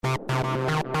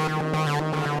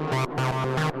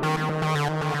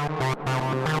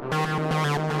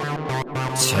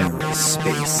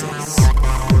TerraSpaces.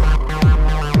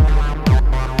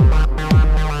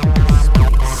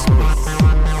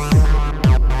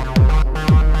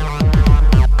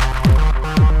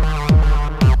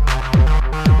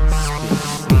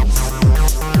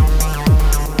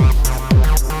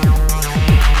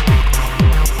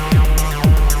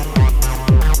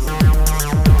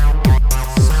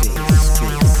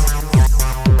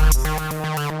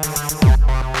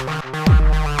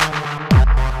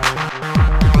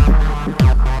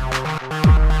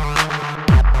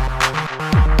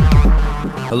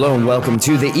 Hello and welcome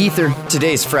to The Ether.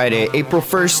 Today's Friday, April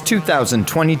 1st,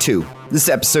 2022. This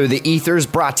episode of The Ether is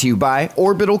brought to you by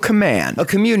Orbital Command, a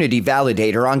community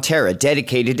validator on Terra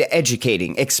dedicated to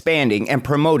educating, expanding, and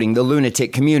promoting the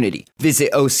lunatic community.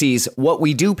 Visit OC's What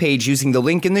We Do page using the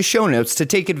link in the show notes to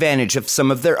take advantage of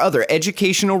some of their other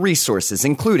educational resources,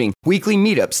 including weekly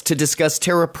meetups to discuss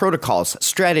Terra protocols,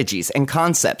 strategies, and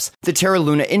concepts, the Terra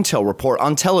Luna Intel Report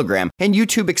on Telegram, and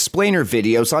YouTube explainer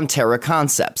videos on Terra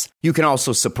concepts. You can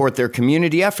also support their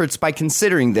community efforts by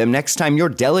considering them next time you're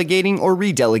delegating or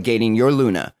redelegating your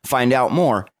Luna. Find out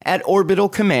more at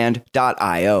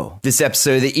orbitalcommand.io. This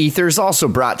episode of The Ether is also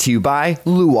brought to you by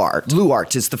Luart.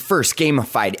 Luart is the first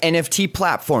gamified NFT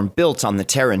platform built on the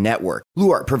Terra network.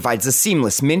 Luart provides a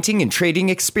seamless minting and trading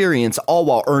experience, all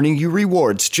while earning you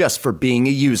rewards just for being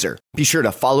a user. Be sure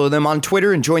to follow them on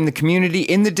Twitter and join the community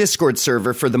in the Discord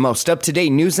server for the most up-to-date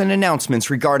news and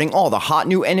announcements regarding all the hot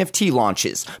new NFT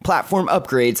launches, platform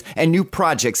upgrades, and new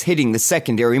projects hitting the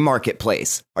secondary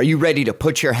marketplace. Are you ready to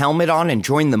put your helmet on and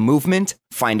join the movement?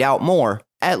 Find out more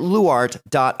at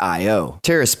luart.io.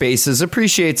 TerraSpaces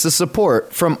appreciates the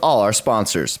support from all our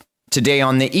sponsors. Today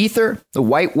on The Ether, the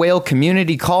White Whale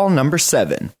Community Call number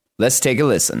 7. Let's take a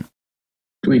listen.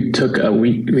 We took a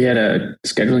week. We had a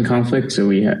scheduling conflict, so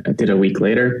we did a week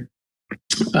later.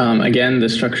 Again, the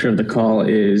structure of the call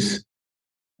is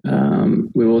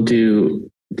we will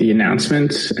do the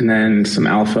announcements and then some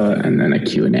alpha and then a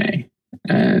Q&A.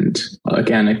 And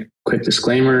again, a quick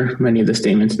disclaimer, many of the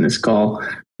statements in this call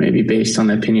may be based on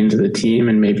the opinions of the team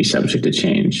and may be subject to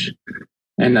change.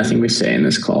 And nothing we say in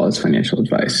this call is financial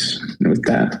advice. And with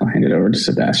that, I'll hand it over to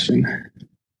Sebastian.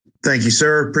 Thank you,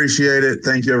 sir. Appreciate it.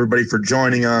 Thank you, everybody, for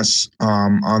joining us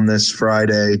on this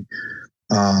Friday.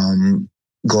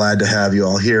 Glad to have you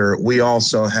all here. We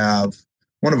also have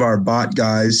one of our bot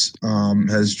guys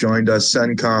has joined us,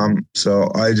 Sencom.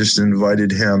 So I just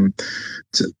invited him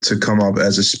to come up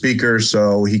as a speaker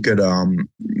so he could,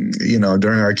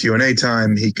 during our Q&A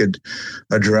time, he could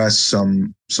address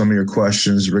some of your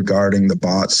questions regarding the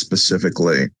bots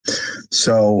specifically.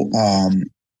 So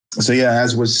yeah,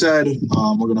 as was said,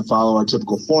 we're going to follow our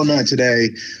typical format today,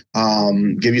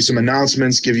 give you some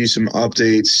announcements, give you some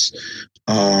updates,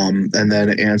 and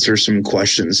then answer some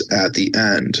questions at the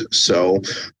end. So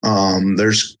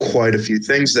there's quite a few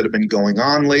things that have been going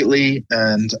on lately,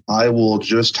 and I will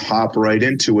just hop right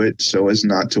into it so as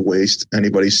not to waste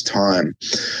anybody's time.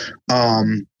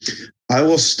 I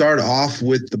will start off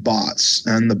with the bots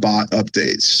and the bot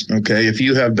updates. Okay. If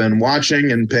you have been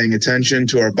watching and paying attention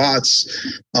to our bots,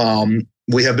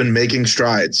 we have been making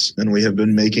strides and we have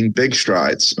been making big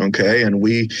strides. Okay. And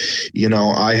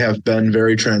I have been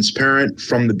very transparent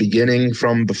from the beginning,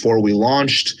 from before we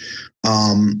launched,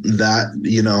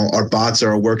 that, our bots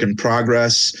are a work in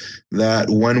progress, that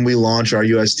when we launch our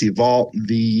UST Vault,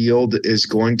 the yield is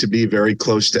going to be very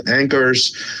close to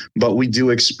anchors, but we do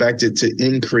expect it to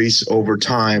increase over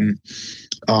time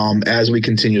as we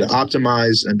continue to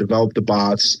optimize and develop the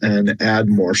bots and add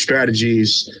more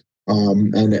strategies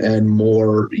and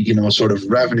more, sort of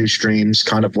revenue streams,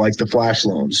 kind of like the flash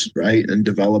loans, right? And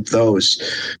develop those.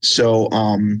 So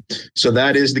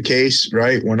that is the case,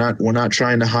 right? We're not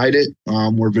trying to hide it.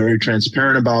 We're very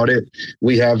transparent about it.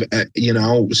 We have,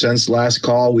 since last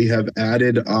call, we have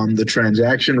added the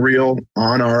transaction reel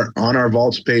on our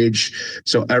vaults page,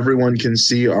 so everyone can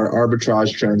see our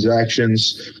arbitrage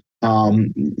transactions,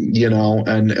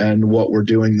 and what we're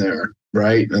doing there.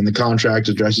 Right. And the contract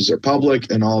addresses are public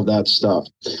and all of that stuff.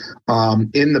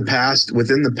 Within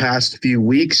the past few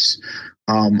weeks,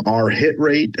 our hit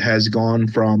rate has gone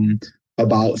from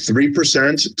about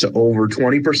 3% to over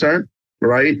 20%.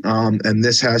 Right. And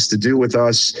this has to do with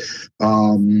us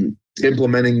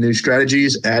implementing new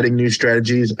strategies, adding a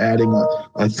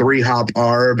 3-hop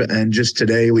ARB, and just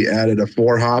today we added a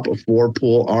 4-hop, a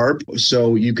 4-pool ARB.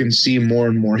 So you can see more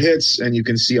and more hits, and you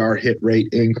can see our hit rate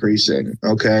increasing.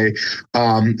 Okay,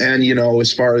 and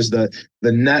as far as the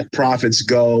net profits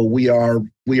go, we are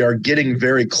getting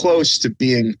very close to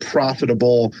being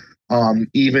profitable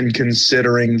even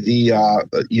considering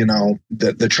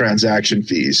the transaction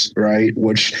fees, right?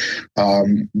 Which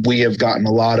we have gotten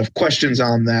a lot of questions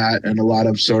on that and a lot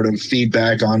of sort of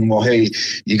feedback on, well, hey,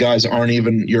 you guys aren't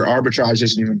even, your arbitrage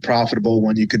isn't even profitable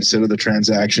when you consider the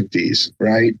transaction fees,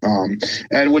 right?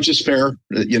 And which is fair,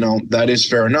 that is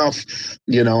fair enough,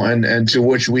 and to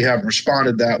which we have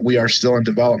responded that we are still in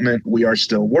development. We are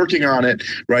still working on it,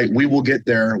 right? We will get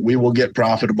there. We will get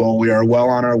profitable. We are well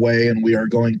on our way, and we are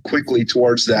going quickly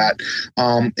towards that.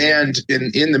 And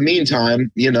in the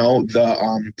meantime,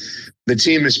 the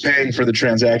team is paying for the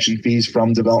transaction fees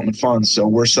from development funds. So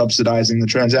we're subsidizing the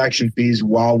transaction fees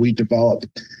while we develop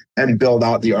and build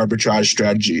out the arbitrage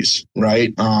strategies,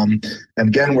 right? And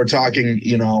again, we're talking,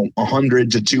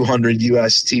 100 to 200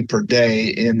 UST per day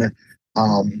in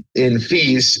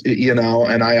fees,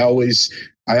 and I always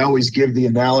give the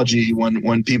analogy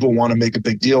when people want to make a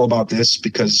big deal about this,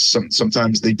 because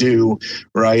sometimes they do,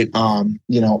 right?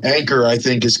 Anchor, I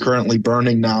think, is currently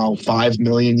burning now 5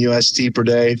 million UST per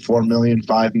day, 4 million,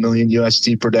 5 million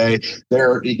UST per day.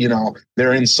 They're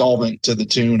insolvent to the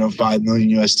tune of 5 million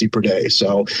UST per day.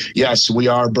 So yes, we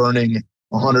are burning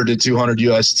 100 to 200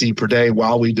 UST per day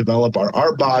while we develop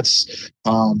our bots.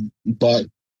 But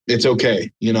it's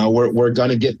okay. We're going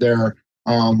to get there.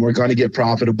 We're going to get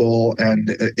profitable.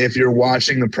 And if you're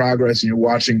watching the progress and you're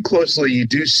watching closely, you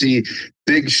do see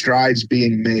big strides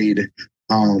being made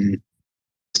in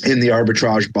the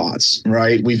arbitrage bots,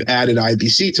 right? We've added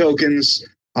IBC tokens.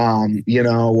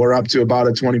 We're up to about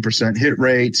a 20% hit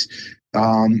rate.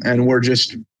 And we're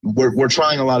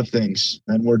trying a lot of things,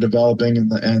 and we're developing,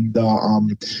 and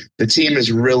the team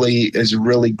is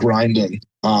really grinding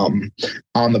on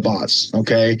the bots.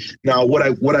 Okay. Now,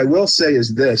 what I will say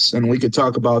is this, and we could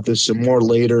talk about this some more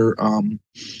later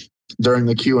during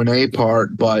the Q&A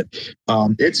part, but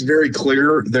it's very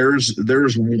clear there's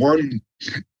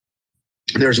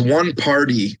one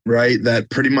party, right, that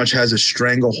pretty much has a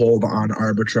stranglehold on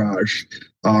arbitrage.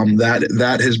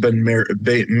 That has been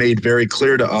made very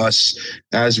clear to us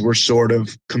as we're sort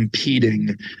of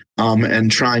competing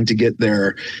and trying to get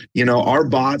there. Our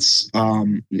bots,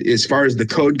 as far as the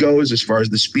code goes, as far as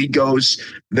the speed goes,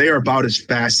 they are about as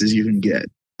fast as you can get.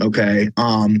 Okay.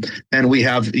 And we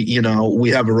have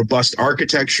a robust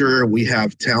architecture. We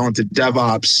have talented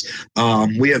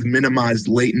DevOps. We have minimized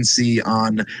latency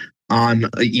on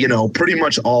pretty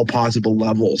much all possible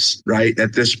levels, right,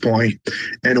 at this point.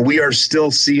 And we are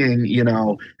still seeing,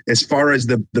 as far as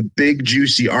the big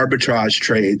juicy arbitrage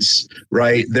trades,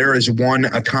 right, there is one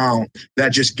account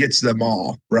that just gets them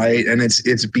all, right? And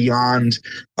it's beyond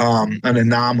an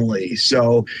anomaly.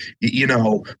 So,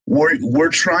 we're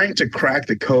trying to crack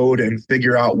the code and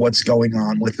figure out what's going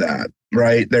on with that.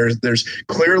 Right. There's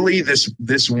clearly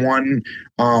this one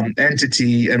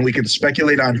entity, and we can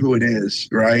speculate on who it is.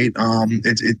 Right. But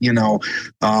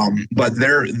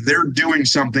they're doing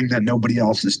something that nobody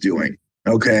else is doing.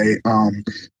 OK.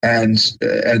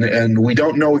 And we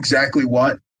don't know exactly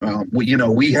what.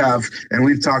 We have, and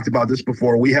we've talked about this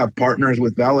before, we have partners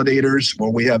with validators,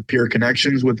 or we have peer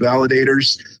connections with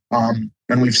validators.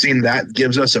 And we've seen that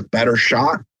gives us a better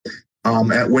shot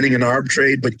at winning an arb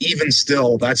trade, but even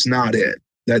still, that's not it.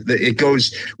 It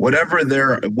goes, whatever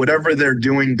they're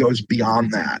doing goes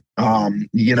beyond that.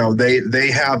 They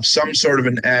have some sort of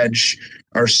an edge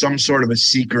or some sort of a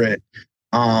secret,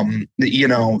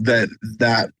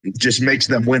 that just makes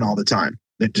them win all the time.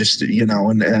 It just,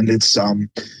 and it's so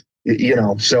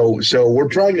we're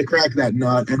trying to crack that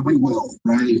nut, and we will,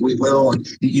 right? We will. And,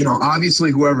 obviously,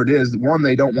 whoever it is, one,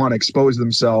 they don't want to expose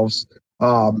themselves.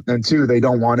 And two, they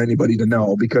don't want anybody to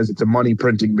know, because it's a money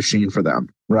printing machine for them,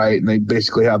 right? And they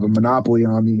basically have a monopoly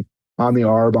on the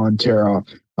arb on Terra.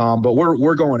 But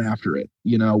we're going after it.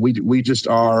 We just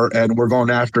are, and we're going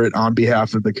after it on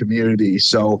behalf of the community.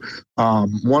 So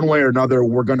one way or another,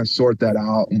 we're going to sort that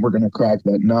out, and we're going to crack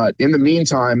that nut. In the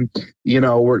meantime,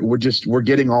 we're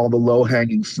getting all the low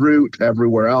hanging fruit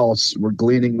everywhere else. We're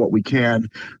gleaning what we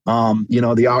can.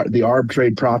 The arb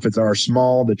trade profits are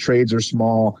small. The trades are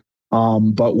small.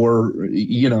 But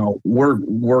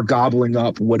we're gobbling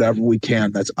up whatever we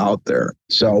can that's out there.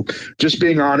 So just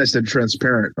being honest and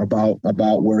transparent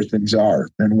about where things are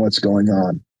and what's going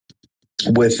on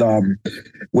with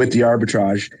the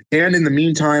arbitrage. And in the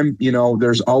meantime,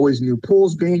 there's always new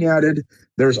pools being added.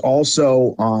 There's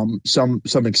also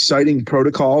some exciting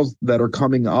protocols that are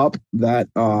coming up that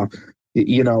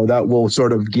that will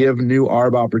sort of give new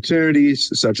arb opportunities,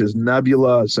 such as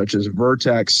Nebula, such as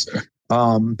Vertex.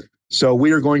 So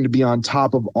we are going to be on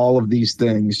top of all of these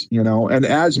things, and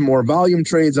as more volume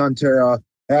trades on Terra,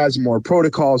 as more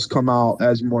protocols come out,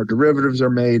 as more derivatives are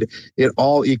made, it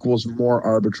all equals more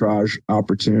arbitrage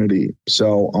opportunity.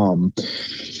 So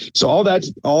all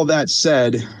that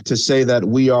said, to say that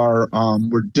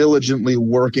we're diligently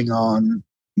working on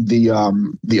the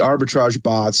arbitrage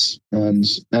bots, and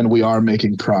we are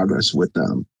making progress with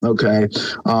them. Okay.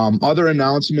 Other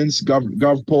announcements,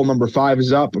 Gov poll number 5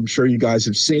 is up. I'm sure you guys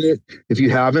have seen it. If you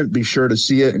haven't, be sure to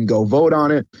see it and go vote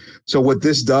on it. So what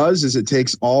this does is it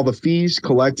takes all the fees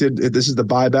collected. This is the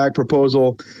buyback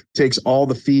proposal, takes all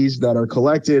the fees that are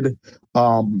collected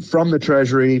from the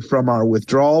Treasury, from our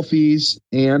withdrawal fees,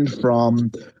 and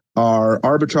from our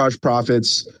arbitrage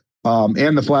profits,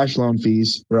 and the flash loan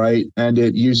fees, right? And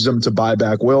it uses them to buy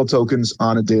back whale tokens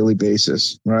on a daily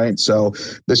basis, right? So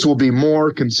this will be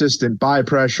more consistent buy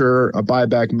pressure, a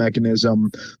buyback mechanism.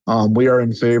 We are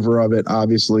in favor of it,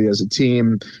 obviously, as a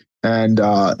team, and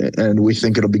we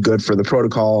think it'll be good for the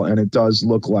protocol. And it does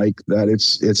look like that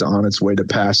it's on its way to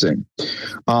passing.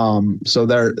 So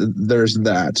there's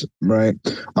that, right?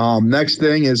 Next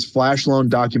thing is flash loan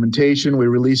documentation. We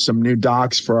released some new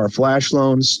docs for our flash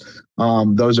loans.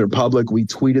 Those are public. We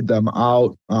tweeted them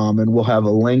out, and we'll have a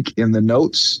link in the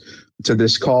notes to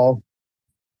this call.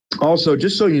 Also,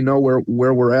 just so you know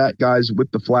where we're at, guys, with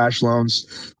the flash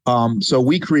loans. So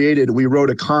we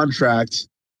wrote a contract,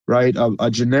 right?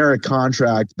 A generic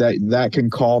contract that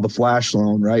can call the flash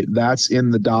loan, right? That's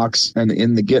in the docs and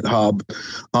in the GitHub.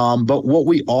 But what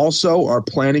we also are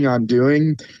planning on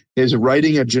doing is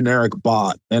writing a generic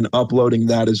bot and uploading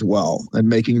that as well, and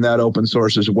making that open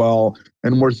source as well.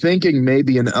 And we're thinking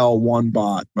maybe an L1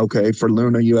 bot, okay, for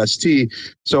Luna UST.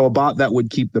 So a bot that would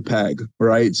keep the peg,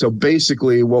 right? So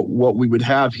basically what we would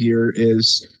have here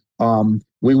is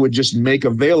we would just make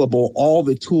available all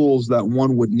the tools that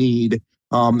one would need.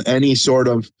 Any sort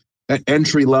of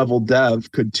entry-level dev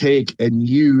could take and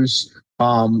use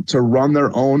to run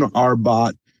their own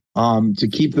RBot, to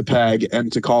keep the peg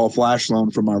and to call a flash loan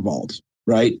from our vault,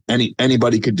 right?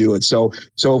 Anybody could do it. So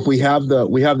if we have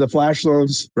the flash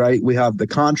loans, right? We have the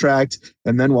contract,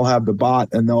 and then we'll have the bot,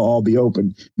 and they'll all be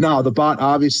open. Now the bot,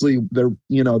 obviously, there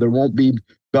won't be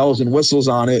bells and whistles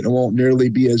on it. It won't nearly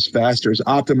be as fast or as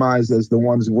optimized as the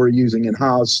ones we're using in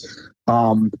house.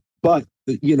 But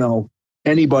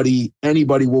anybody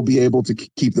will be able to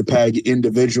keep the peg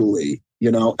individually,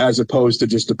 as opposed to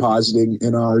just depositing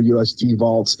in our UST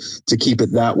vaults to keep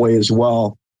it that way as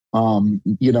well.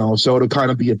 So it'll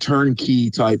kind of be a turnkey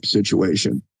type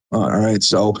situation. All right.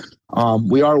 So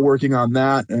we are working on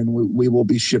that, and we will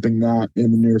be shipping that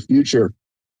in the near future.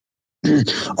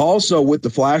 Also, with the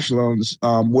flash loans,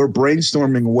 we're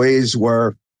brainstorming ways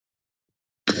where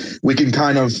we can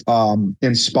kind of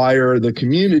inspire the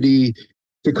community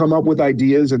to come up with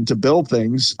ideas and to build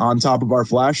things on top of our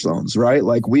flash loans, right?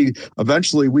 Like we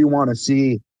want to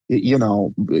see,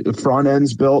 front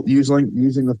ends built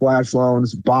using the flash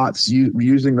loans, bots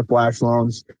using the flash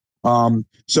loans.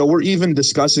 So we're even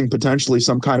discussing potentially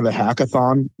some kind of a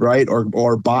hackathon, right?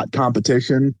 Or bot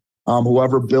competition.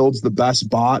 Whoever builds the best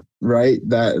bot, right,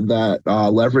 that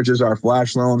leverages our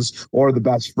flash loans, or the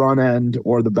best front end,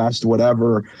 or the best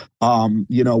whatever,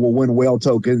 will win whale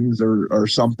tokens or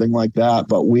something like that.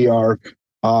 But we're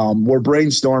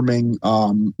brainstorming,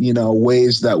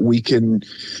 ways that we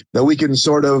can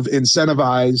sort of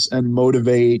incentivize and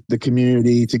motivate the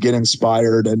community to get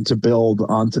inspired and to build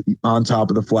on top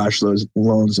of the flash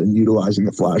loans and utilizing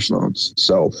the flash loans.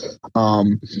 So,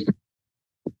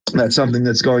 that's something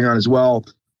that's going on as well.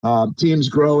 Team's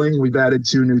growing. We've added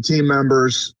 2 new team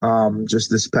members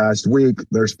just this past week.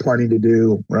 There's plenty to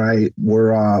do, right?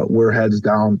 We're heads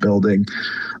down building.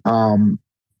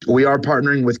 We are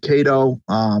partnering with Cato.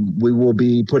 We will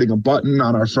be putting a button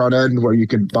on our front end where you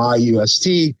can buy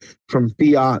UST from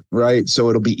fiat, right? So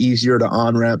it'll be easier to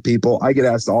on-ramp people. I get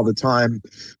asked all the time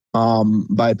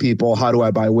by people, how do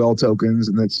I buy whale tokens?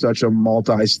 And it's such a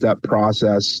multi-step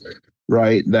process,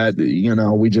 right? That,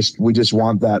 we just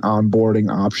want that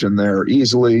onboarding option there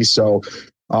easily. So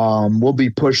we'll be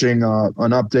pushing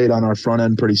an update on our front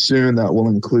end pretty soon that will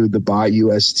include the buy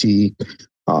UST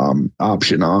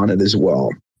option on it as well,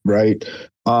 right?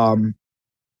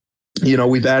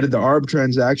 We've added the ARB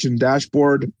transaction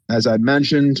dashboard, as I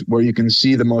mentioned, where you can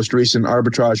see the most recent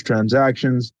arbitrage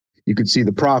transactions. You can see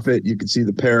the profit. You can see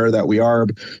the pair that we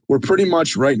ARB. We're pretty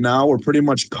much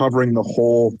covering the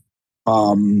whole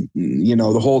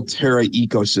the whole Terra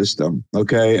ecosystem.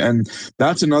 Okay. And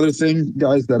that's another thing,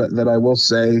 guys, that I will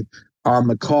say on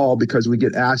the call, because we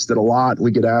get asked it a lot.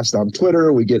 We get asked on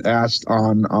Twitter, we get asked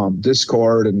on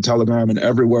Discord and Telegram and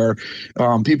everywhere.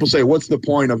 People say, what's the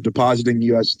point of depositing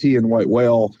UST in White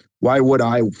Whale? Why would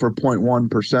I, for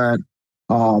 0.1%,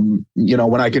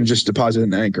 when I can just deposit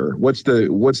an Anchor? What's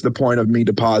the point of me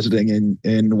depositing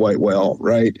in White Whale,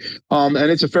 right? And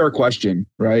it's a fair question,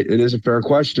 right? It is a fair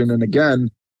question. And again,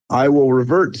 I will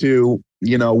revert to,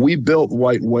 we built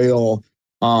White Whale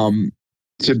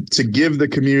to give the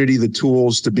community the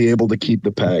tools to be able to keep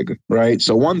the peg, right?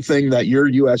 So one thing that your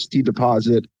UST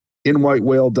deposit in White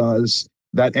Whale does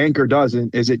that Anchor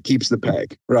doesn't is it keeps the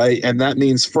peg, right? And that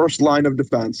means first line of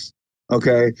defense.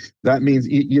 Okay. That means,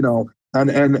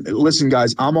 and listen,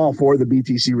 guys, I'm all for the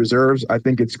BTC reserves. I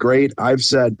think it's great. I've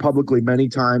said publicly many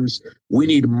times, we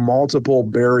need multiple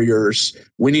barriers.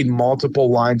 We need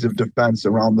multiple lines of defense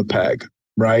around the peg,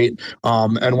 right?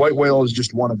 And White Whale is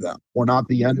just one of them. We're not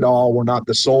the end all. We're not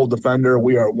the sole defender.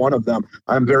 We are one of them.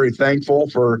 I'm very thankful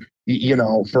for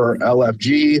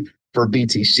LFG, for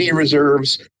BTC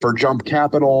reserves, for Jump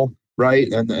Capital, right?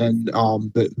 And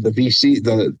the VC,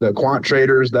 the quant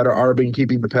traders that are arbing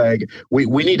keeping the peg. We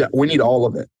need all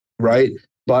of it, right?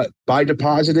 But by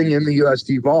depositing in the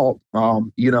UST vault,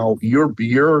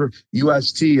 your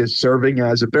UST is serving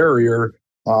as a barrier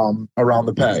around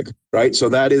the peg, right? So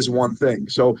that is one thing.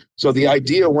 So the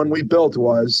idea when we built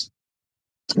was,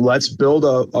 let's build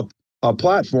a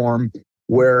platform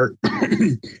where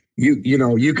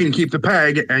you can keep the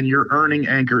peg and you're earning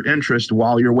Anchor interest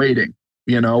while you're waiting.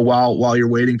 While you're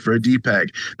waiting for a DPEG.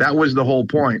 That was the whole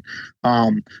point.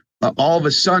 All of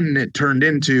a sudden it turned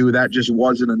into that just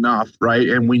wasn't enough, right?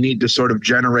 And we need to sort of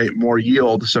generate more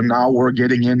yield. So now we're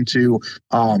getting into,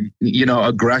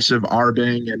 aggressive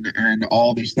arbing and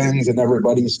all these things, and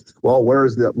everybody's, well,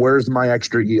 where's my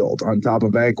extra yield on top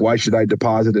of Anchor? Why should I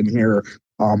deposit in here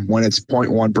when it's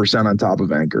 0.1% on top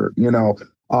of Anchor?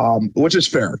 Which is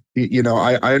fair.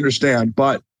 I understand,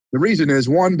 but the reason is,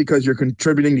 one, because you're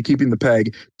contributing to keeping the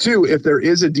peg. Two, if there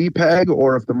is a DPEG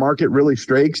or if the market really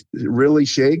shakes,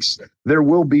 there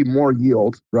will be more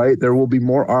yield, right? There will be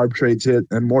more arb trades hit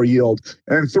and more yield.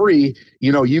 And three,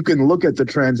 you can look at the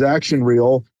transaction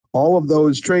reel. All of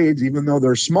those trades, even though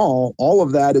they're small, all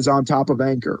of that is on top of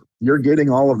Anchor. You're getting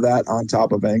all of that on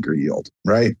top of Anchor yield,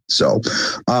 right? So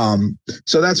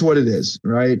that's what it is,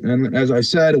 right? And as I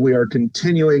said, we are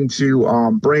continuing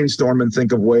to brainstorm and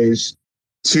think of ways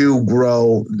to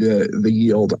grow the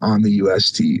yield on the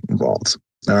UST vault.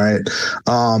 All right.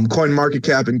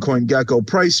 CoinMarketCap and CoinGecko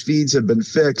price feeds have been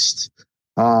fixed.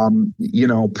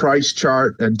 Price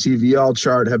chart and TVL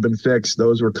chart have been fixed.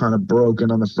 Those were kind of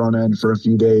broken on the front end for a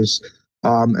few days.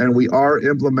 And we are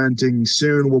implementing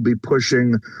soon. We'll be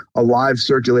pushing a live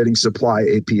circulating supply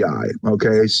API.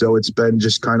 Okay. So it's been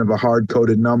just kind of a hard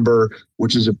coded number,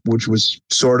 which was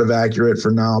sort of accurate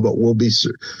for now, but we'll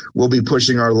be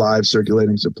pushing our live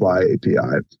circulating supply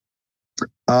API.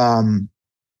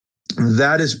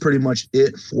 That is pretty much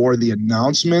it for the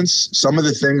announcements. Some of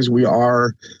the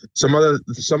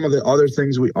other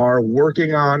things we are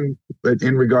working on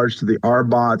in regards to the R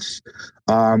bots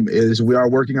is we are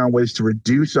working on ways to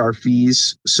reduce our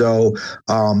fees. So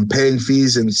paying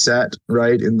fees in SET,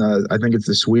 right? I think it's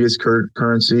the Swedish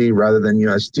currency rather than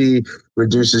UST,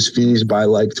 reduces fees by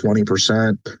like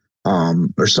 20%.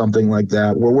 Or something like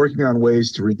that. We're working on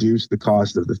ways to reduce the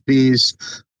cost of the fees.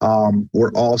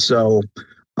 We're also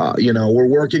we're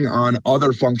working on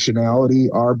other functionality,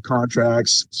 ARB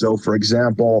contracts. So, for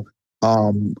example,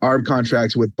 ARB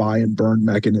contracts with buy and burn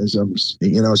mechanisms.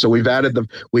 So we have the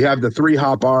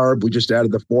 3-hop ARB. We just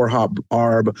added the 4-hop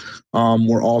ARB.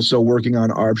 We're also working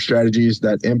on ARB strategies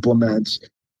that implement,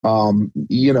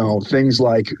 things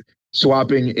like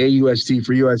swapping AUST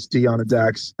for UST on a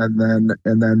DEX and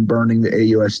then burning the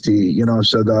AUST,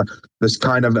 so this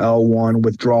kind of L1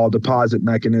 withdrawal deposit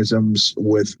mechanisms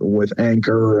with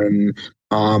Anchor and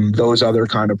those other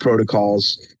kind of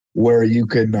protocols where you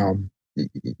can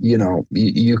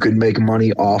you can make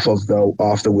money off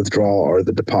the withdrawal or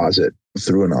the deposit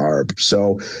through an ARB.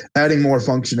 So adding more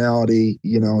functionality,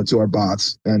 to our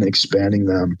bots and expanding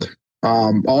them.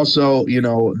 Also,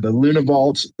 the Luna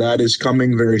Vault that is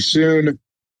coming very soon.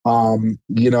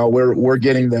 We're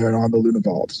getting there on the Luna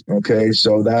Vault. Okay.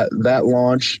 So that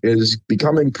launch is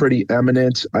becoming pretty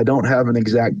imminent. I don't have an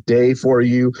exact day for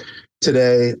you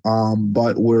today.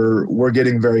 But we're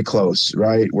getting very close,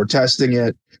 right? We're testing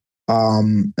it.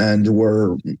 And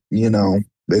we're,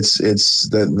 it's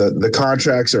the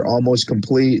contracts are almost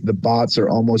complete. The bots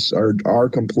are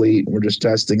complete. We're just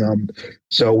testing them.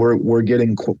 So we're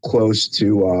getting close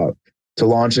to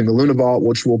launching the Luna Vault,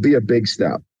 which will be a big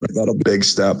step. That'll big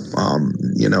step,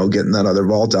 getting that other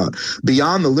vault out.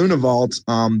 Beyond the Luna Vault,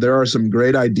 there are some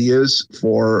great ideas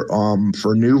for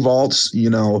new vaults.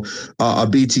 A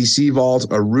BTC vault,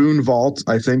 a Rune vault,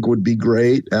 I think would be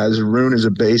great, as Rune is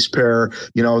a base pair.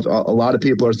 A lot of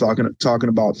people are talking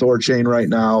about Thorchain right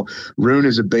now. Rune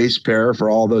is a base pair for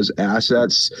all those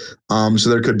assets. So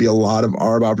there could be a lot of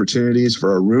ARB opportunities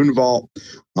for a Rune vault.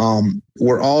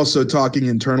 We're also talking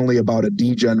internally about a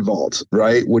degen vault,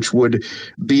 right? Which would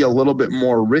be a little bit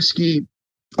more risky.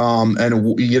 There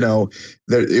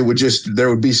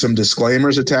would be some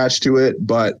disclaimers attached to it,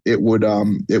 but it would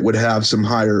have some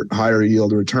higher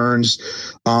yield returns.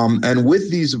 And with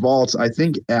these vaults, I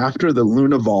think after the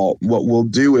Luna Vault, what we'll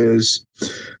do is,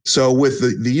 so with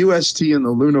the UST and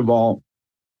the Luna Vault,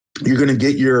 you're going to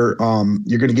get your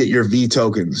V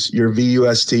tokens, your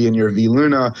VUST and your V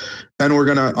Luna, and we're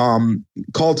going to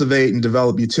cultivate and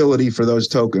develop utility for those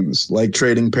tokens, like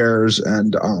trading pairs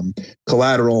and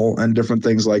collateral and different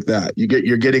things like that.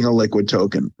 You're getting a liquid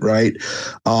token, right?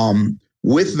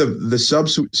 With the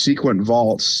subsequent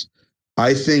vaults,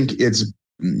 I think it's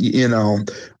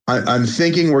I'm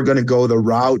thinking we're going to go the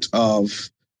route of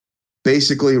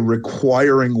basically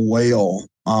requiring whale.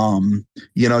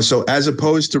 So as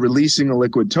opposed to releasing a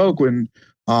liquid token,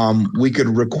 we could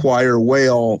require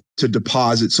whale to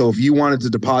deposit. So if you wanted to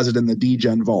deposit in the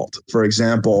degen vault, for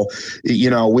example,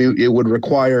 it would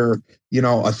require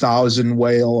 1,000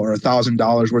 whale or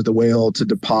 $1,000 worth of whale to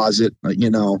deposit,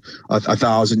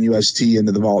 1,000 UST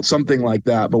into the vault, something like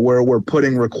that. But where we're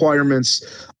putting requirements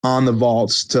on the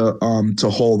vaults to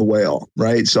hold the whale,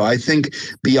 right? So I think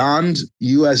beyond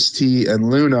UST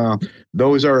and Luna,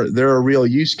 there are real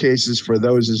use cases for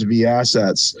those as V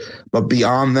assets. But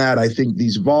beyond that, I think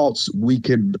these vaults, we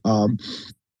can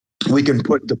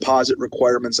put deposit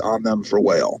requirements on them for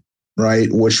whale, right?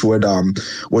 Which would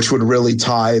really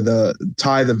tie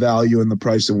the value and the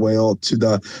price of whale to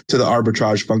the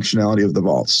arbitrage functionality of the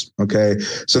vaults. Okay,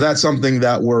 so that's something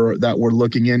that we're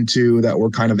looking into, that we're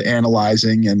kind of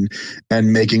analyzing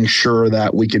and making sure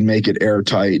that we can make it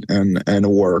airtight and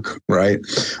work, right?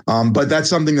 But that's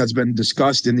something that's been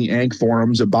discussed in the Ankh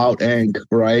forums about Ankh,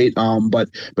 right? But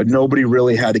nobody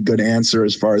really had a good answer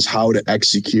as far as how to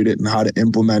execute it and how to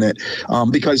implement it.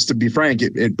 Because to be frank,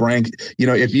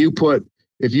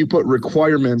 if you put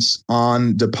requirements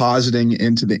on depositing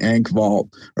into the Ankh vault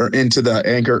or into the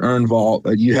Anchor Earn vault,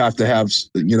 you have to have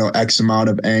X amount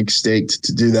of Ankh staked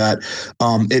to do that.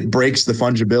 It breaks the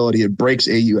fungibility. It breaks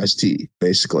AUST.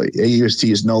 Basically,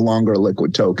 AUST is no longer a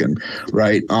liquid token,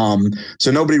 right?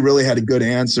 So nobody really had a good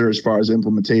answer as far as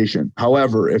implementation.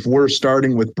 However, if we're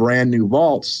starting with brand new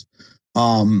vaults,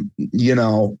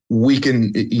 we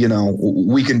can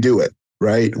do it.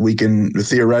 Right, we can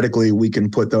theoretically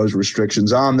put those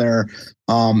restrictions on there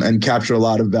and capture a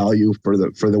lot of value for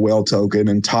the whale token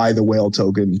and tie the whale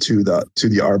token to the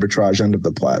arbitrage end of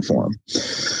the platform.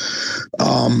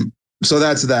 So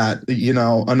that's that.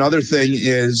 Another thing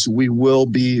is we will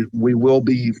be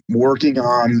working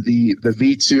on the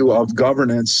V2 of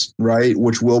governance, right,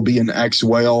 which will be an X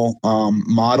whale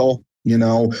model.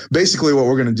 Basically what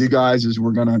we're going to do, guys, is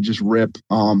we're going to just rip,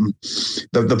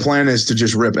 the plan is to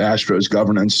just rip Astro's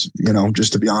governance,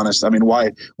 just to be honest. I mean,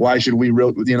 why should we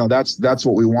that's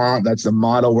what we want. That's the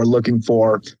model we're looking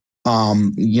for.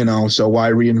 So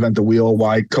why reinvent the wheel?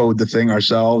 Why code the thing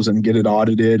ourselves and get it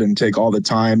audited and take all the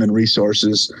time and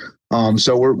resources?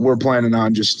 So we're planning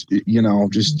on just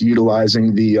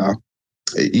utilizing the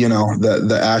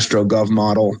Astro Gov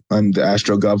model and the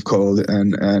Astro Gov code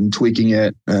and tweaking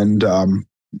it and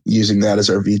using that as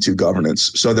our V2 governance.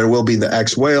 So there will be the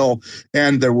X whale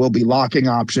and there will be locking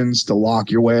options to lock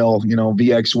your whale,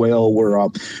 VX whale. We're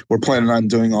planning on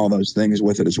doing all those things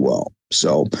with it as well.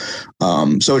 So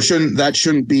that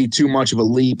shouldn't be too much of a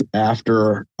leap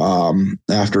after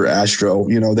Astro.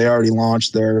 They already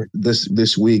launched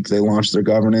this week. They launched their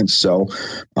governance. So,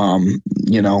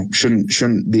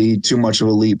 shouldn't be too much of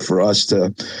a leap for us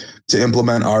to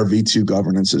implement our V2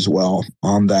 governance as well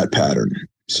on that pattern.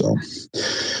 So,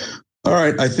 all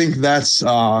right, I think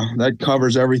that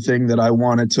covers everything that I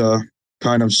wanted to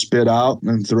kind of spit out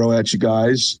and throw at you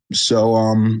guys. So,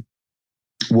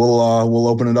 we'll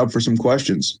open it up for some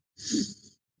questions.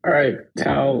 All right,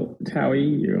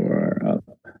 Towie, you're up.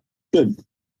 Good.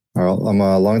 Well, I'm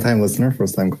a long-time listener,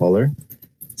 first-time caller.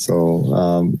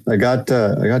 So I got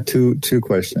two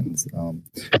questions.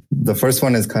 The first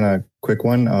one is kind of quick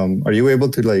one. Are you able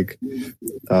to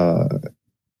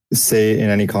say in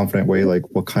any confident way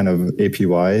what kind of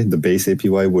APY, the base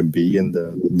APY, would be in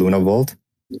the Luna Vault?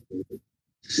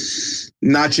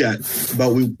 Not yet,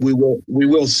 but we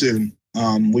will soon.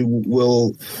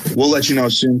 We'll let you know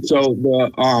soon. So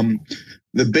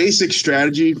the basic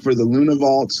strategy for the Luna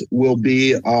vaults will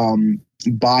be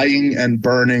buying and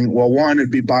burning. Well, one, it'd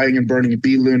be buying and burning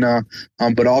B Luna,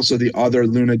 but also the other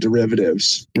Luna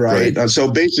derivatives, right?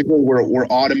 So basically, we're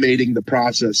automating the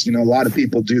process. You know, a lot of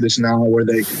people do this now, where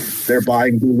they're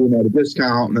buying B Luna at a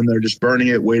discount, and then they're just burning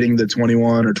it, waiting the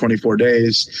 21 or 24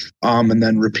 days, and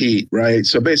then repeat, right?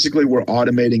 So basically, we're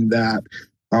automating that.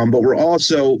 But we're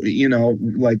also, you know,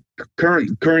 like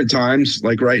current times,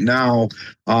 like right now,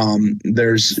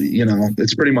 there's, you know,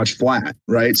 it's pretty much flat,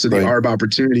 right? So the ARB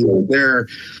opportunity is there.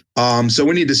 So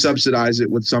we need to subsidize it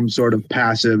with some sort of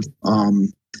passive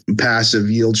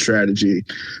yield strategy.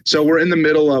 So we're in the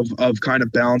middle of kind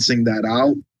of balancing that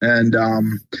out. And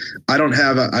I don't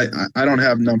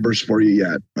have numbers for you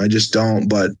yet. I just don't.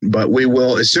 But we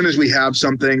will, as soon as we have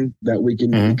something that we can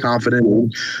be confident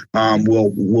in,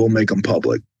 we'll make them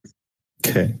public.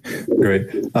 Okay, great.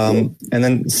 And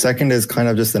then second is kind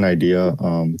of just an idea.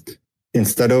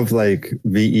 Instead of like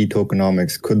VE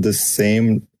tokenomics, could the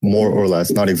same, more or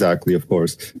less, not exactly, of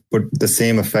course, but the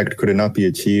same effect, could it not be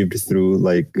achieved through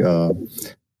like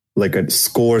a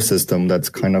score system that's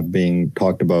kind of being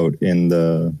talked about in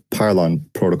the Pylon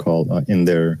protocol in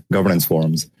their governance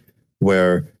forums,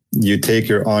 where you take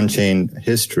your on-chain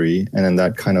history and then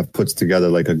that kind of puts together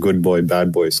like a good boy,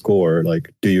 bad boy score.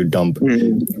 Like, do you dump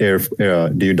airdrops,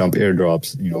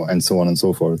 you know, and so on and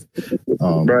so forth.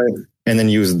 And then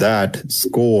use that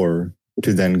score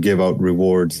to then give out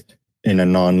rewards in a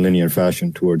non-linear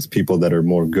fashion towards people that are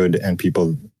more good and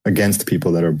people against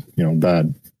people that are, you know,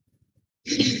 bad.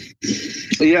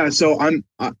 Yeah, so I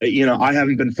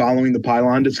haven't been following the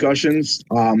Pylon discussions.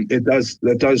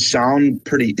 That does sound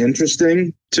pretty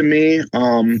interesting to me.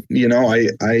 You know,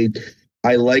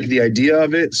 I like the idea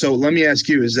of it. So let me ask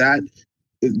you: does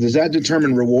that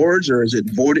determine rewards, or is it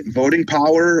voting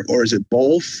power, or is it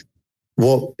both?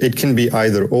 Well, it can be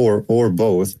either or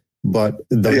both. But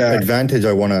the advantage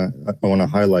I wanna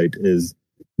highlight is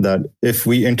that if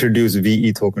we introduce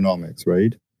VE tokenomics,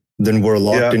 right, then we're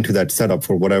locked into that setup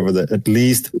for whatever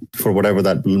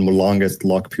that longest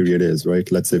lock period is,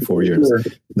 right? Let's say 4 years. Sure.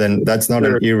 Then that's not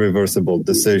an irreversible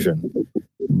decision.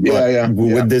 But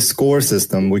with this score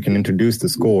system, we can introduce the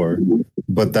score,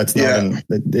 but that's not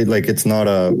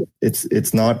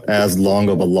it's not as long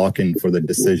of a lock-in for the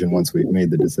decision once we've made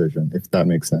the decision, if that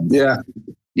makes sense.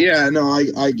 Yeah, no,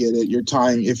 I get it. You're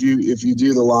tying, if you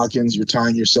do the lock-ins, you're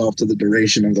tying yourself to the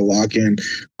duration of the lock-in.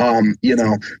 You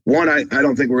know, I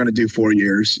don't think we're going to do 4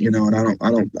 years, you know,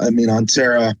 and I mean, on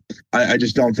Terra, I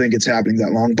just don't think it's happening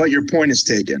that long, but your point is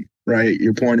taken. Right.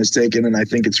 Your point is taken, and I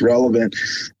think it's relevant.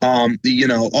 You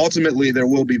know, ultimately there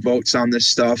will be votes on this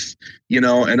stuff, you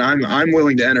know, and I'm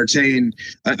willing to entertain.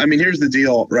 I mean, here's the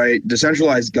deal, right?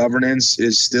 Decentralized governance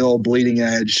is still bleeding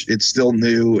edge. It's still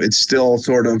new. It's still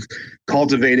sort of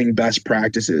cultivating best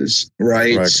practices.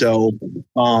 Right. So,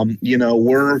 you know,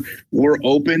 we're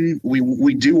open.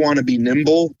 We do want to be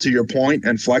nimble, to your point,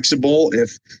 and flexible.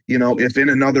 If in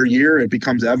another year it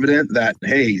becomes evident that,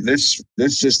 hey, this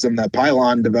system that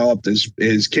Pylon developed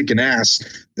is kicking ass,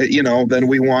 you know, then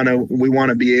we want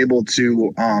to be able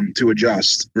to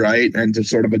adjust, right, and to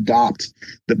sort of adopt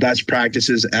the best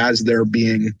practices as they're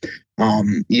being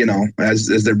you know, as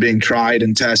they're being tried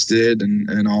and tested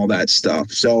and all that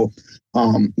stuff. So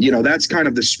you know, that's kind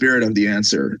of the spirit of the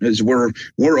answer, is we're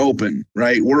open,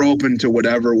 right? We're open to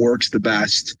whatever works the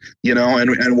best, you know,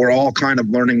 and we're all kind of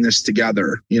learning this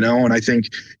together, you know, and I think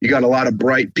you got a lot of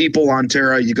bright people on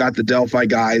Terra. You got the Delphi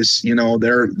guys, you know,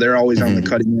 they're always on the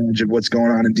cutting edge of what's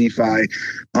going on in DeFi.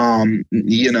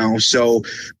 You know, so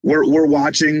we're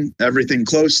watching everything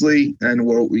closely, and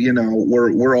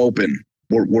we're open.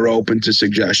 We're open to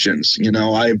suggestions. You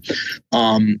know, I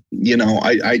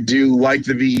do like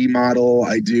the VE model.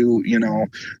 I do, you know,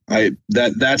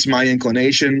 that's my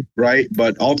inclination, right?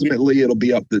 But ultimately, it'll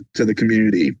be up to the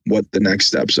community what the next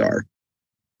steps are.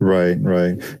 Right.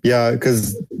 Yeah,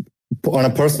 because on a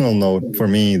personal note, for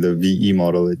me, the VE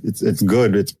model, it's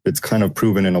good. It's kind of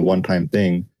proven in a one-time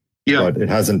thing. Yeah. But it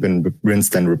hasn't been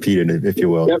rinsed and repeated, if you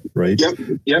will. Right.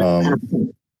 Yep.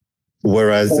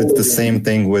 Whereas it's the same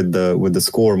thing with the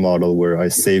score model, where I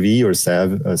SAVE or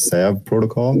SAV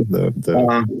protocol, the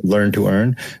learn to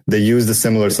earn, they use the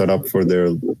similar setup for their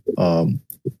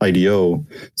IDO.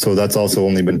 So that's also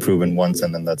only been proven once,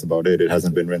 and then that's about it. It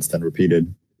hasn't been rinsed and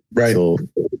repeated. Right. So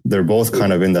they're both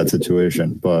kind of in that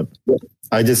situation. But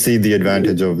I just see the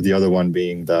advantage of the other one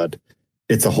being that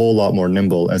it's a whole lot more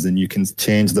nimble, as in you can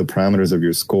change the parameters of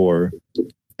your score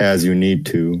as you need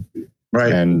to.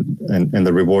 Right. And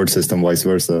the reward system, vice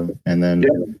versa. And then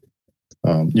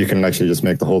you can actually just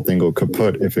make the whole thing go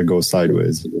kaput if it goes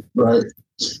sideways. Right.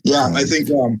 Yeah, I think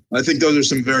those are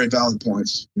some very valid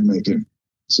points you're making.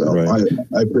 So right.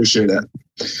 I appreciate that.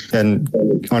 And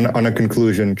on a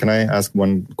conclusion, can I ask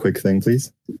one quick thing,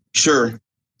 please? Sure.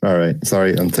 All right.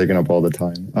 Sorry, I'm taking up all the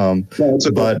time.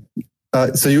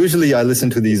 So usually I listen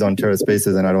to these on Terra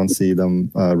Spaces and I don't see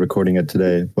them recording it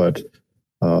today. But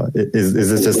is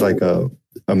this just like a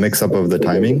mix up of the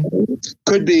timing?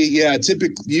 Could be, yeah.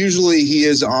 Usually he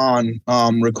is on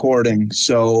recording,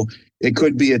 so it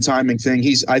could be a timing thing.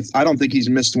 I don't think he's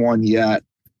missed one yet.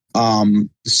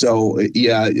 So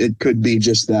yeah, it could be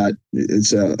just that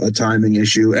it's a timing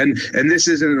issue. And this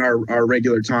isn't our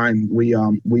regular time. We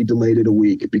delayed it a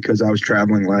week because I was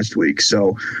traveling last week.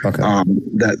 So okay.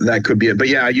 That could be it. But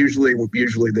yeah, usually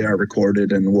they are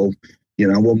recorded, and we'll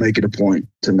make it a point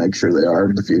to make sure they are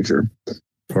in the future.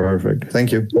 Perfect.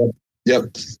 Thank you.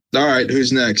 Yep. All right.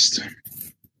 Who's next?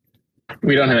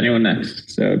 We don't have anyone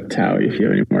next. So Tao, if you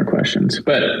have any more questions,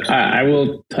 but I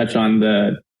will touch on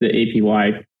the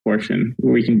APY portion.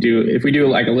 We can do, if we do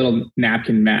like a little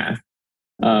napkin math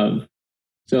of,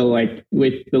 so like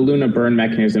with the Luna burn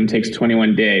mechanism takes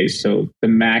 21 days. So the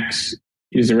max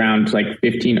is around like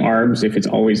 15 ARBs if it's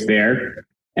always there.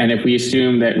 And if we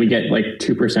assume that we get like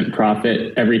 2%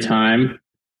 profit every time,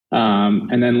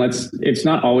 and then it's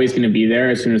not always going to be there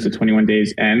as soon as the 21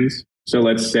 days ends. So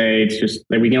let's say it's just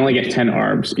like we can only get 10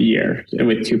 ARBs a year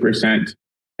with 2%.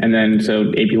 And then so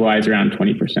APY is around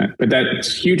 20%. But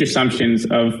that's huge assumptions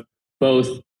of both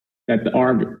that the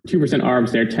 2%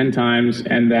 ARBs there 10 times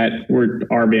and that we're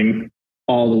ARBing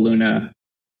all the Luna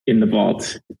in the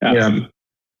vault.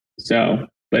 So,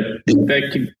 but that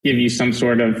could give you some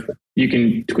sort of, you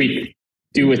can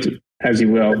do with as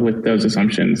you will with those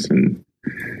assumptions and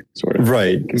sort of.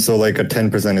 Right. So like a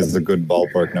 10% is a good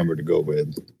ballpark number to go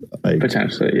with.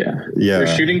 Potentially, yeah. Yeah,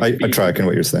 I track in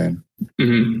what you're saying.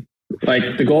 Mm-hmm.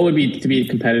 Like the goal would be to be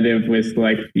competitive with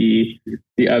like the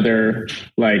other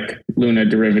like Luna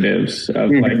derivatives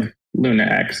of like Luna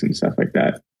X and stuff like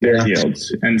that. Their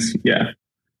yields and yeah.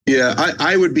 Yeah,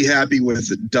 I would be happy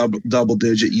with double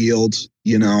digit yield.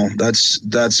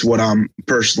 That's what I'm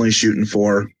personally shooting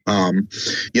for.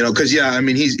 Because I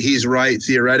mean he's right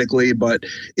theoretically, but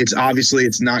it's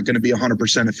not going to be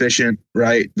 100% efficient,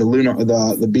 right? The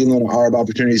B Luna ARB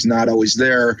opportunity is not always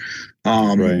there.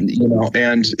 Right.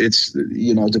 And it's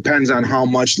depends on how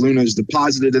much Luna is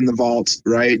deposited in the vault,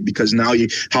 right? Because now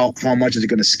how much is it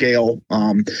going to scale?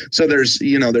 So there's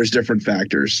different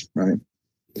factors, right?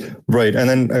 Right. And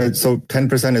then, so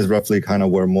 10% is roughly kind of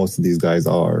where most of these guys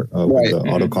are with the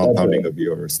auto compounding of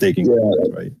your staking,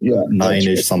 right? Yeah.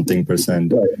 9-ish something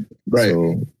percent. Right.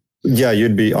 So, yeah,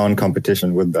 you'd be on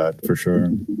competition with that for sure.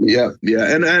 Yeah.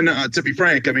 Yeah. And to be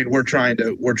frank, I mean, we're trying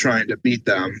to beat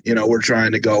them, we're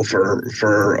trying to go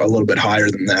for a little bit higher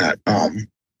than that.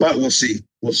 But we'll see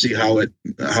how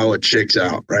it shakes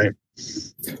out. Right.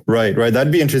 Right.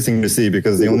 That'd be interesting to see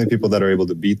because the only people that are able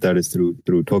to beat that is through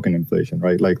token inflation,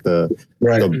 right? Like the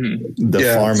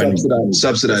farm and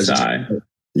subsidized.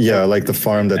 Yeah, like the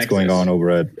farm that's going on over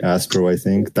at Astro, I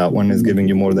think that one is giving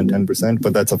you more than 10%,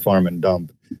 but that's a farm and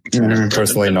dump. I'm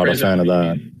personally not a fan of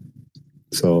that.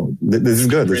 So this is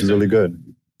good. This is really good.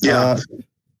 Yeah.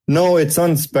 No, it's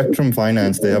on Spectrum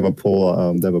Finance. They have a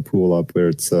pool. They have a pool up where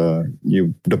it's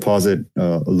you deposit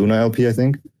Luna LP, I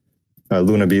think.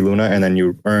 Luna B Luna, and then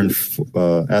you earn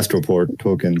Astroport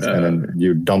tokens, and then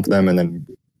you dump them, and then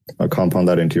compound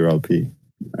that into your LP.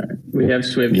 All right. We have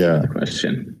Swift with a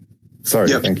question. Sorry,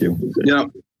 thank you. Yeah,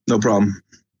 no problem.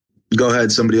 Go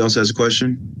ahead. Somebody else has a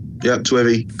question. Yep,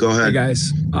 Twivy, go ahead. Hey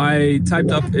guys, I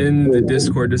typed up in the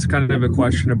Discord just kind of a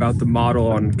question about the model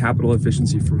on capital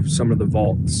efficiency for some of the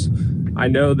vaults. I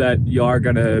know that you are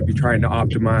going to be trying to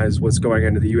optimize what's going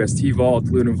into the UST vault,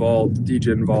 Luna vault,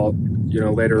 DGen vault,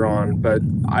 later on. But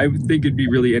I think it'd be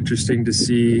really interesting to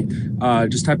see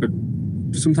just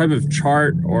some type of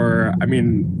chart, or I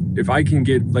mean, if I can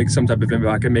get like some type of info,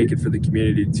 I can make it for the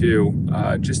community too,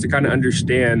 just to kind of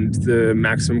understand the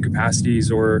maximum capacities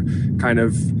or kind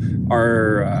of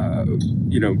our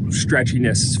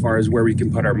stretchiness as far as where we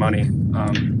can put our money.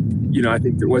 I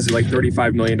think there was like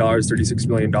 $35 million, $36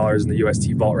 million in the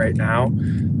UST vault right now.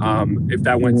 If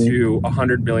that went to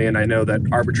 100 million, I know that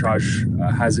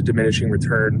arbitrage has a diminishing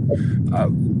return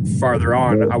farther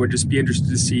on. I would just be interested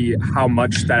to see how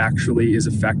much that actually is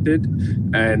affected,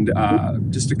 and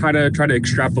just to kind of try to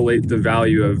extrapolate the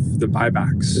value of the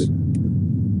buybacks.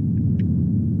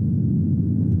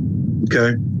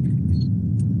 Okay.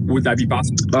 Would that be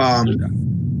possible?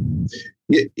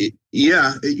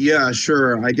 Yeah,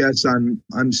 sure. I guess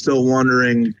I'm still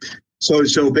wondering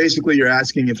So basically, you're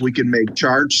asking if we can make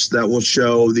charts that will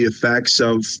show the effects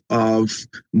of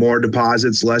more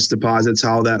deposits, less deposits,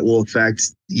 how that will affect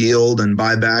yield and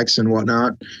buybacks and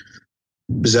whatnot.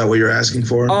 Is that what you're asking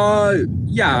for?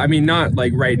 Yeah, I mean, not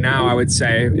like right now, I would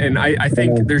say. And I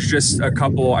think there's just a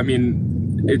couple, I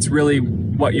mean, it's really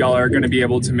what y'all are going to be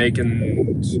able to make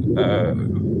in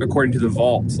according to the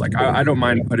vault. Like, I don't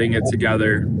mind putting it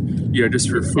together, just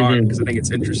for fun, because I think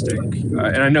it's interesting.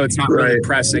 And I know it's not really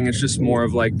pressing. It's just more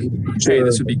of like, hey,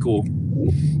 this would be cool.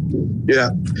 Yeah,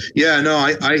 no,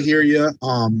 I hear you.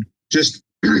 Just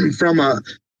from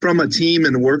a team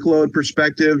and workload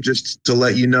perspective, just to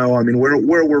let you know, I mean,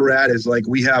 where we're at is like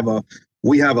we have a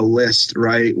list,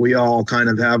 right? We all kind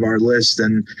of have our list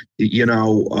and,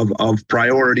 of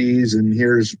priorities, and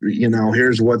here's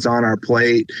what's on our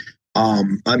plate.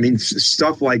 I mean,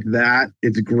 stuff like that,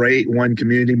 it's great when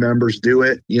community members do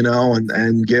it,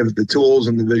 and give the tools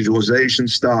and the visualization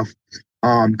stuff.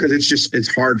 Because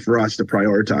it's hard for us to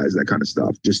prioritize that kind of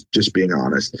stuff, just being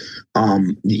honest.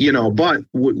 But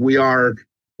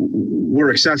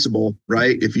we're accessible,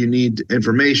 right? If you need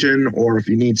information or if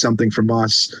you need something from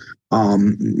us,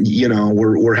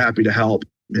 we're happy to help,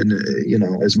 and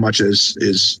as much as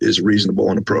is reasonable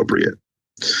and appropriate.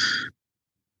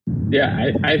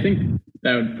 Yeah, I think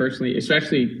that would personally,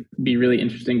 especially, be really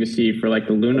interesting to see for like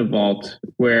the Luna Vault,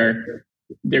 where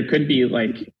there could be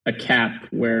like a cap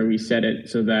where we set it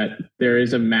so that there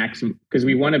is a maximum, because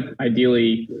we want to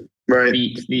ideally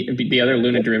beat the other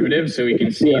Luna derivatives, so we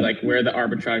can see like where the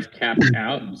arbitrage caps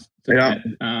out. So that,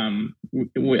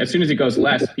 as soon as it goes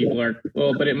less, people are,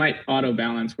 but it might auto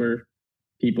balance where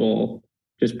people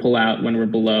just pull out when we're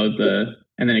below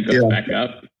and then it goes back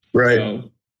up. Right.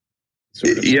 So,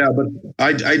 sort of. Yeah, but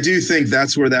I do think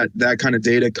that's where that kind of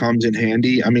data comes in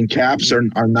handy. I mean, caps are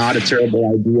not a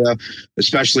terrible idea,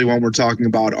 especially when we're talking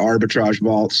about arbitrage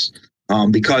vaults,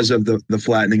 because of the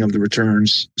flattening of the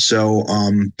returns. So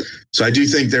I do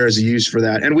think there is a use for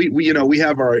that. And we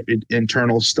have our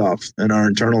internal stuff and our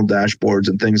internal dashboards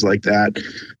and things like that.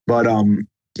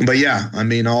 But yeah, I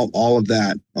mean, all of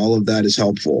that is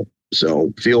helpful.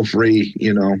 So feel free,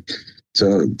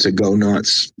 to go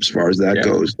nuts as far as that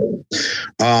goes.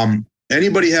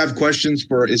 Anybody have questions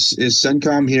for, is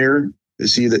CENTCOM here?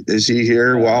 Is he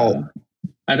here? Wow.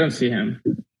 I don't see him.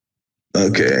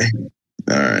 Okay.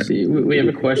 All right. See, we have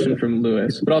a question from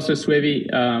Lewis, but also Swivy,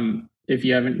 if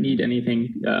you haven't need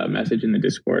anything, message in the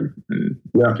Discord and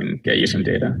we can get you some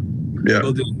data.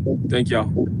 Yeah. Thank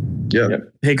y'all. Yeah. Yep.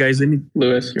 Hey guys,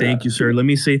 Lewis. Thank you, sir. Let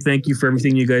me say thank you for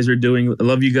everything you guys are doing. I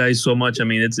love you guys so much. I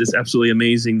mean, it's absolutely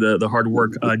amazing, the hard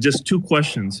work. Just two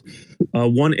questions.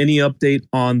 One, any update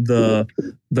on the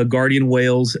Guardian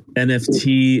Whales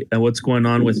NFT and what's going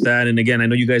on with that? And again, I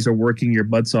know you guys are working your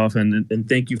butts off, and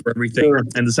thank you for everything. Sure.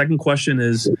 And the second question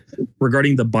is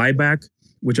regarding the buyback,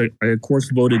 which I of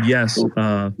course voted yes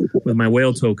with my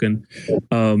whale token.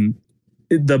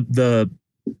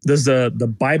 Does the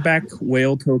buyback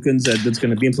whale tokens that's going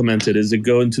to be implemented, does it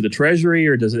go into the treasury,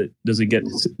 or does it get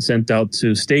sent out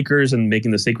to stakers and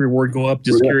making the stake reward go up?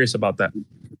 Just curious about that.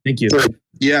 Thank you.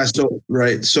 Yeah.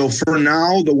 So for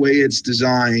now, the way it's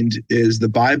designed is the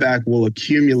buyback will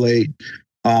accumulate.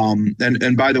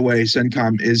 And by the way,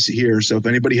 CENTCOM is here. So if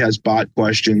anybody has bot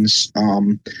questions,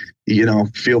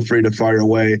 feel free to fire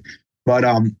away. But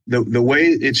the way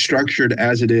it's structured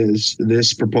as it is,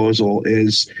 this proposal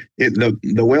is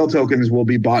the whale tokens will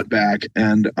be bought back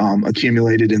and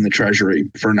accumulated in the treasury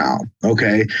for now.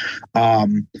 Okay.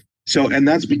 And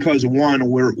that's because, one,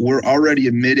 we're already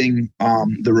emitting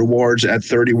the rewards at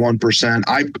 31%.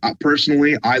 I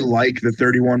personally like the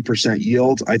 31%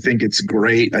 yield. I think it's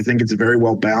great. I think it's very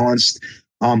well balanced.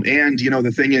 And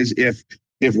the thing is,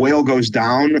 if whale goes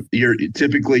down,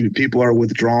 typically people are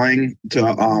withdrawing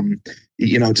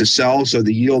to sell, so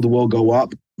the yield will go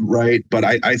up, right? But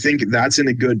I think that's in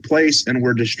a good place, and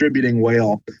we're distributing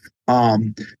whale.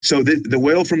 So the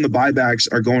whale from the buybacks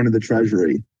are going to the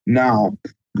treasury. Now,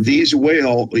 these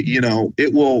whale,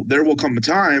 there will come a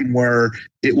time where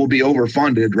it will be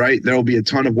overfunded, right? There will be a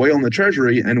ton of whale in the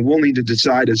treasury, and we'll need to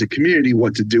decide as a community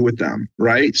what to do with them,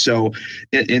 right? So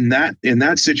in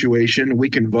that situation, we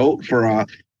can vote for a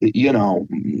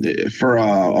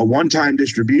one-time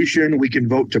distribution. We can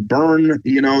vote to burn,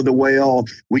 the whale.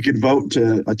 We could vote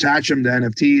to attach them to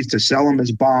NFTs, to sell them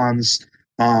as bonds,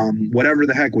 whatever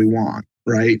the heck we want.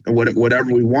 Right,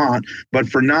 whatever we want. But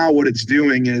for now, what it's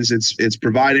doing is it's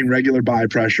providing regular buy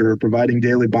pressure, providing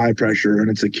daily buy pressure, and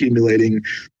it's accumulating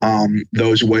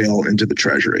those whale into the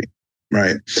treasury.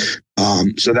 Right.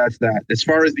 So that's that. As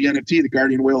far as the NFT, the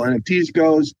Guardian Whale NFTs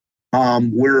goes,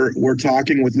 we're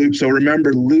talking with Loop. So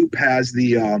remember, Loop has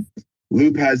the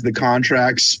Loop has the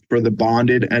contracts for the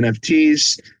bonded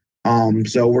NFTs.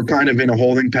 So we're kind of in a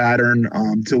holding pattern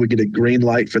until we get a green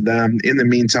light for them. In the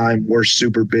meantime, we're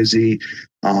super busy,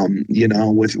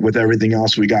 with everything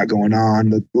else we got going on.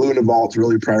 The Luna Vault's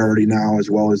really priority now,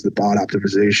 as well as the bot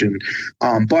optimization.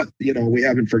 But we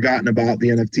haven't forgotten about the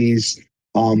NFTs.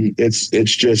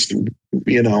 It's just when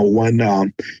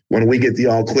we get the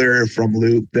all clear from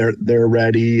Loop, they're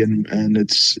ready, and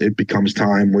it becomes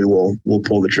time. We'll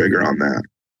pull the trigger on that.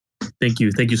 Thank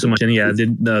you so much. And yeah,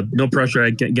 no pressure.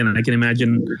 I can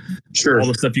imagine all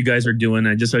the stuff you guys are doing.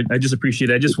 I just appreciate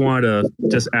it. I just wanted to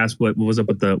just ask what was up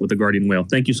with the Guardian Whale.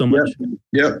 Thank you so much.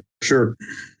 Yep, sure.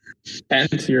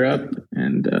 Ant, you're up,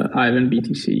 and Ivan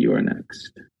BTC, you are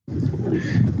next.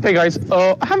 Hey guys,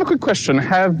 I have a quick question.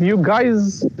 Have you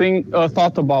guys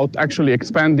thought about actually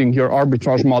expanding your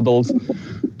arbitrage models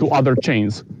to other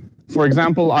chains? For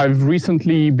example, I've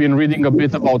recently been reading a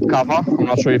bit about Kava. I'm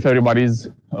not sure if everybody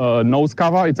knows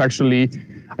Kava. It's actually,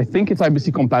 I think it's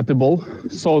IBC compatible.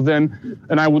 So then,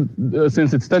 and I would,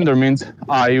 since it's Tendermint,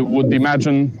 I would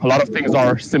imagine a lot of things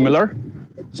are similar.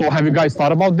 So have you guys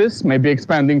thought about this? Maybe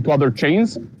expanding to other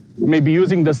chains? Maybe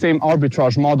using the same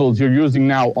arbitrage models you're using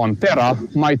now on Terra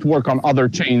might work on other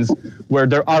chains where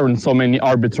there aren't so many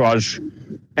arbitrage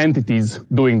entities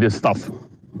doing this stuff.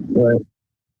 Right.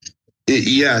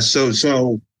 Yeah.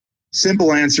 So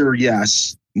simple answer,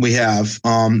 yes, we have.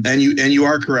 And you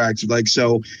are correct. Like,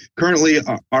 so currently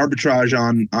arbitrage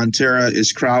on Terra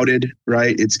is crowded,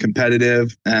 right? It's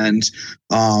competitive, and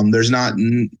there's not,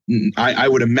 I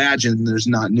would imagine there's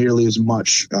not nearly as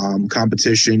much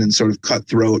competition and sort of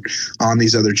cutthroat on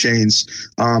these other chains.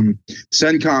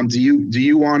 Sencom, do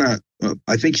you want to,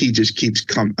 I think he just keeps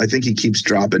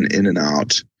dropping in and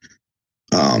out.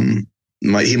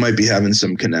 He might be having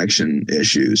some connection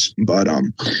issues, but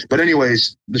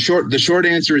anyways, the short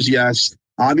answer is yes.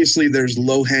 Obviously, there's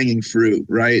low hanging fruit,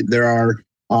 right? There are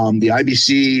the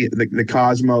IBC, the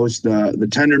Cosmos, the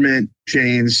Tendermint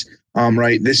chains,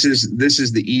 right? This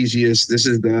is the easiest. This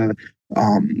is the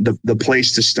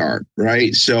place to start,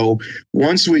 right? So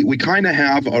once we kind of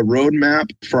have a roadmap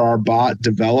for our bot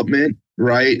development,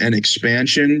 right, and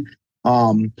expansion.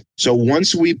 So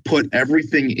once we put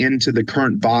everything into the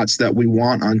current bots that we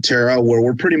want on Terra, where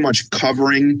we're pretty much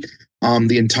covering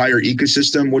the entire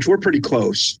ecosystem, which we're pretty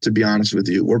close, to be honest with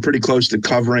you. We're pretty close to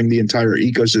covering the entire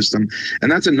ecosystem.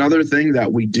 And that's another thing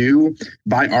that we do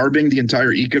by arbing the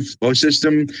entire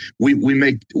ecosystem. We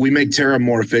make Terra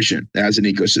more efficient as an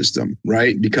ecosystem,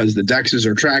 right? Because the DEXs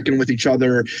are tracking with each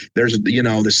other. There's, the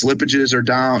slippages are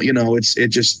down,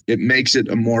 it makes it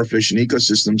a more efficient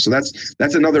ecosystem. So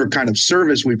that's another kind of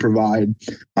service we provide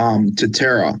to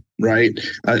Terra, right?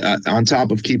 On top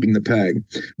of keeping the peg.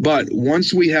 But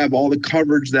once we have all the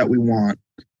coverage that we want,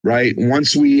 right?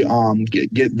 Once we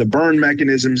get the burn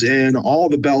mechanisms in, all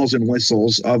the bells and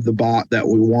whistles of the bot that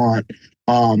we want,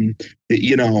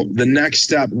 the next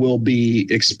step will be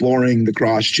exploring the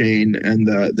cross chain and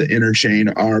the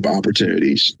interchain ARB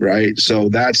opportunities, right? So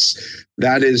that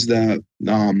is the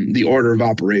order of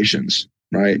operations.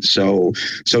 Right. So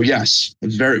yes,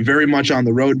 it's very, very much on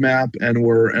the roadmap, and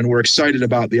we're excited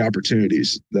about the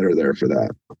opportunities that are there for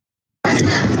that.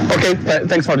 Okay.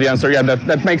 Thanks for the answer. Yeah,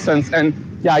 that makes sense. And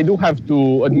yeah, I do have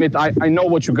to admit, I know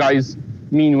what you guys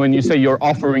mean when you say you're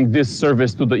offering this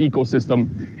service to the ecosystem.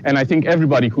 And I think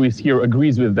everybody who is here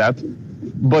agrees with that.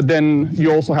 But then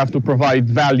you also have to provide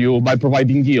value by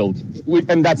providing yield.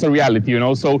 And that's a reality,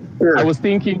 So sure. I was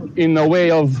thinking in a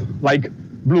way of like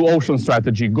blue ocean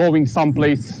strategy, going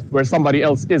someplace where somebody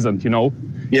else isn't, Yeah.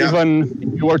 Even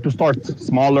if you were to start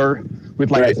smaller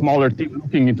with a smaller team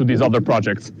looking into these other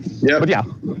projects. Yeah. But yeah,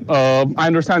 I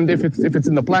understand if it's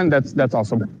in the plan, that's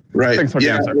awesome. Right. Thanks for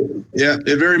the answer. Yeah,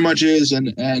 it very much is,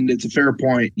 and it's a fair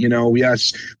point.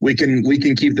 Yes, we can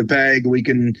keep the peg, we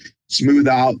can smooth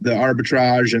out the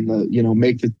arbitrage and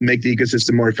make the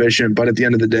ecosystem more efficient. But at the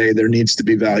end of the day, there needs to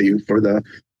be value for the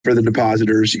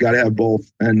depositors. You got to have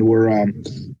both, and we're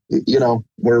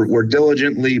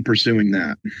diligently pursuing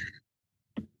that.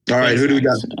 All right, who do we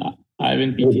got?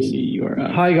 Ivan BTC, you are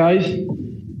up. Hi guys,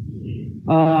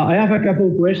 I have a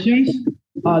couple of questions.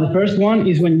 The first one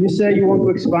is, when you say you want to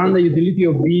expand the utility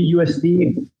of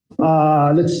BUSD,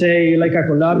 let's say like a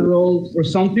collateral or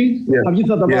something, have you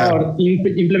thought about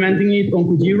implementing it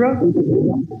on Kujira?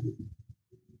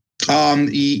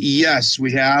 Yes,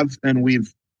 we have, and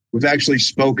we've actually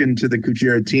spoken to the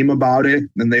Kujira team about it,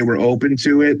 and they were open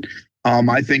to it.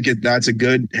 I think that's a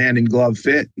good hand in glove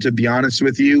fit, to be honest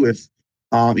with you. If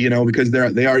because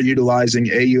they are utilizing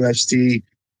AUST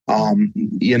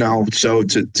So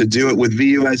to do it with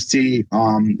VUST,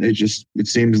 it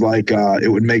seems like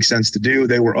it would make sense to do.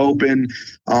 They were open.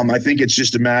 I think it's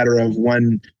just a matter of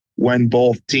when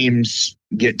both teams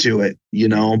get to it,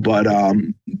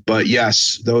 but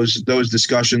yes, those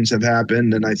discussions have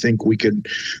happened, and I think we could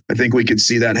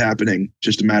see that happening.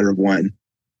 Just a matter of when.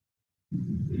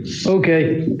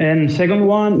 Okay, and second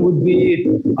one would be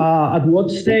at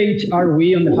what stage are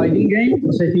we on the hiding game?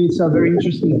 Because I think it's a very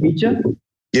interesting feature.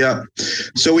 Yeah,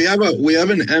 so we have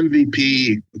an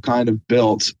MVP kind of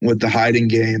built with the hiding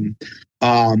game.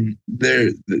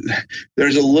 There's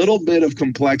a little bit of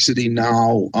complexity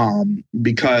now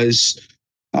because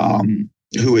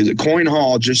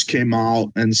CoinHall just came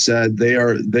out and said they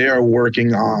are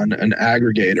working on an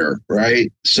aggregator,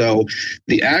 right? So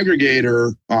the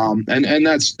aggregator, and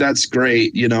that's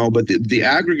great, but the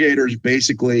aggregator is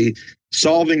basically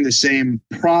solving the same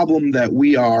problem that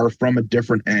we are from a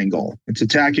different angle. It's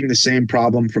attacking the same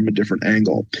problem from a different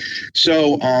angle.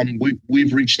 So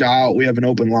we've reached out. We have an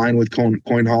open line with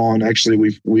CoinHall, and actually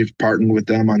we've partnered with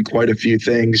them on quite a few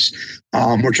things.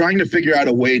 We're trying to figure out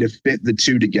a way to fit the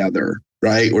two together,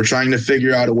 right? We're trying to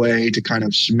figure out a way to kind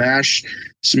of smash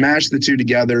the two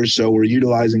together. So we're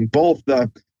utilizing both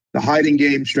the hiding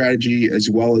game strategy as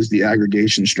well as the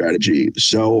aggregation strategy.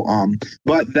 So,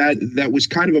 but that was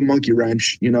kind of a monkey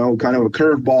wrench, kind of a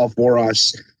curveball for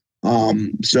us.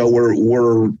 So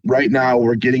we're right now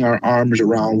we're getting our arms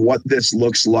around what this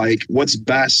looks like, what's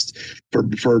best for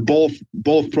both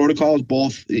protocols,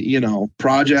 both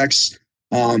projects,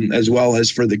 as well as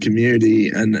for the community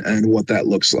and what that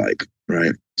looks like,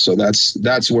 right? So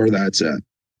that's where that's at.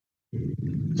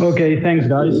 Okay, thanks,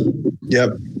 guys.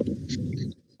 Yep.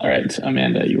 All right,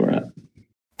 Amanda, you are up.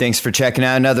 Thanks for checking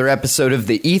out another episode of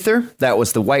The Ether. That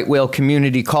was the White Whale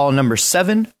Community Call number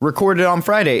 7, recorded on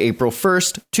Friday, April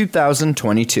 1st,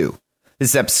 2022.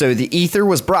 This episode of The Ether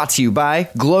was brought to you by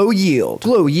GlowYield.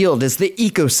 GlowYield is the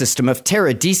ecosystem of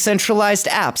Terra decentralized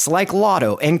apps like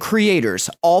Lotto and Creators,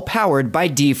 all powered by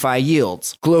DeFi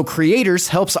Yields. Glow Creators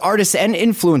helps artists and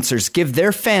influencers give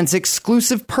their fans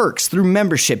exclusive perks through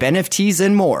membership, NFTs,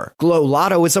 and more. Glow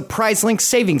Lotto is a PrizeLink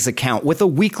savings account with a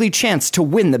weekly chance to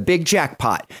win the big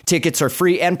jackpot. Tickets are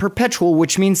free and perpetual,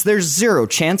 which means there's zero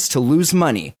chance to lose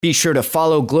money. Be sure to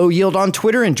follow GlowYield on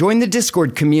Twitter and join the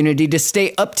Discord community to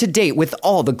stay up to date with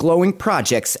all the glowing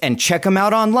projects, and check them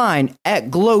out online at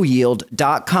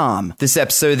glowyield.com. This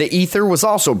episode of The Ether was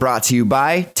also brought to you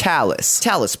by Talus.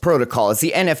 Talus Protocol is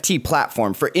the NFT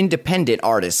platform for independent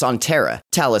artists on Terra.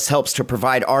 Talus helps to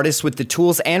provide artists with the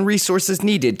tools and resources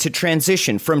needed to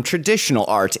transition from traditional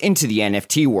art into the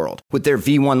NFT world. With their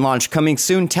V1 launch coming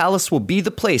soon, Talus will be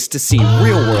the place to see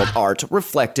real-world art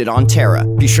reflected on Terra.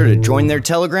 Be sure to join their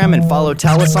Telegram and follow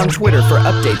Talus on Twitter for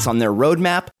updates on their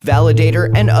roadmap,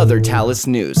 validator, and other Talus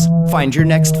news. Find your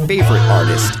next favorite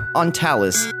artist on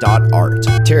talus.art.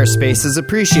 TerraSpaces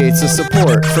appreciates the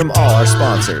support from all our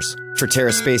sponsors. For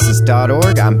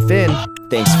TerraSpaces.org, I'm Finn.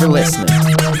 Thanks for listening.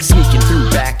 Sneaking through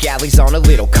back alleys on a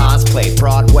little cosplay.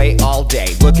 Broadway all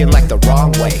day, looking like the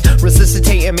wrong way.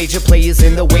 Resuscitating major players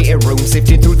in the waiting room.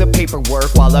 Sifting through the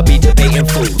paperwork while I be debating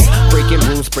fools. Breaking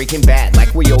rules, breaking bad,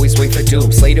 like we always wait for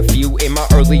doom. Slayed a few in my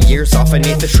early years off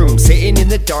beneath the shrooms. Sitting in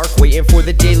the dark, waiting for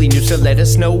the daily news to let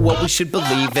us know what we should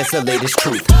believe as the latest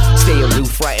truth. Stay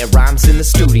aloof, writing rhymes in the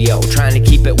studio. Trying to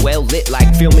keep it well lit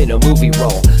like filming a movie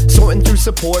roll. Sorting through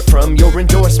support from your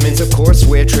endorsements. Of course,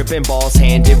 we're tripping balls,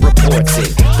 handed reports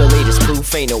it. The latest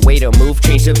proof ain't a way to move,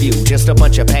 change the view. Just a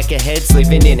bunch of peckerheads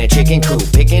living in a chicken coop.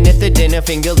 Picking at the dinner,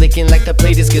 finger licking like the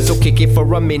plate is good. So kick it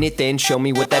for a minute, then show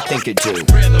me what that thing could do.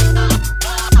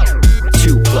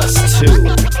 2 + 2.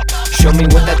 Show me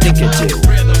what that thing could do.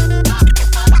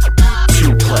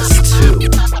 2 + 2.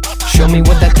 Show me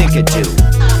what that thing could do.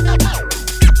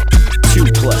 2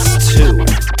 + 2.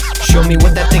 Show me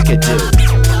what that thing could do.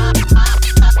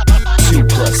 2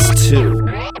 + 2.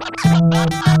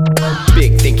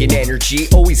 Big thinking energy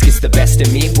always gets the best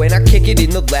of me when I kick it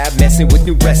in the lab, messing with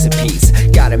new recipes.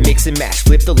 Gotta mix and match,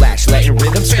 flip the latch, letting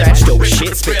rhythm scratch. Dope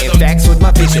shit, spitting facts with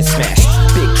my vision smash.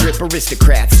 Big drip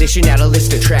aristocrats, dishing out a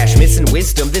list of trash. Missing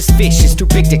wisdom, this fish is too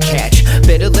big to catch.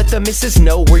 Better let the missus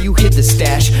know where you hid the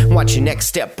stash. Watch your next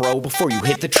step, bro, before you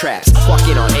hit the traps.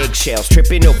 Walking on eggshells,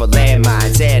 tripping over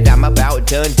landmines. And I'm about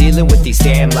done dealing with these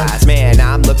damn lies. Man,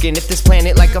 I'm looking at this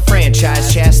planet like a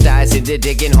franchise. Chastised into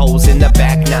digging holes in the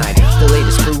back nine. The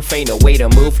latest proof ain't a way to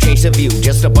move, change the view.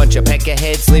 Just a bunch of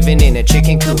peckerheads living in a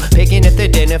chicken coop. Picking at the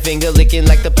dinner, finger licking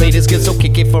like the plate is good. So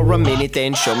kick it for a minute,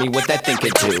 then show me what that thing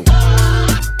could do.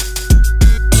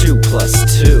 2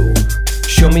 + 2.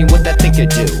 Show me what that thing could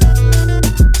do.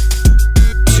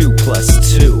 2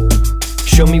 + 2.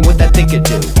 Show Show me what that thing could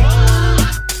do.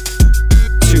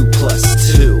 2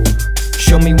 plus 2.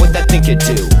 Show me what that thing could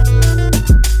do.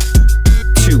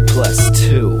 2 plus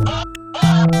 2.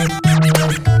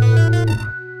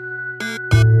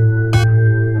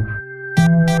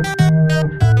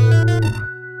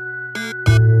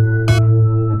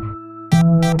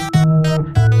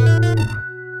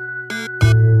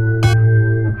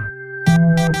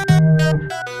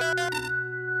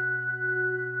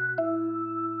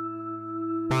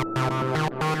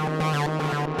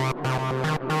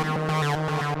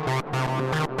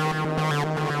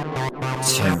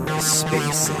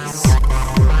 TerraSpaces.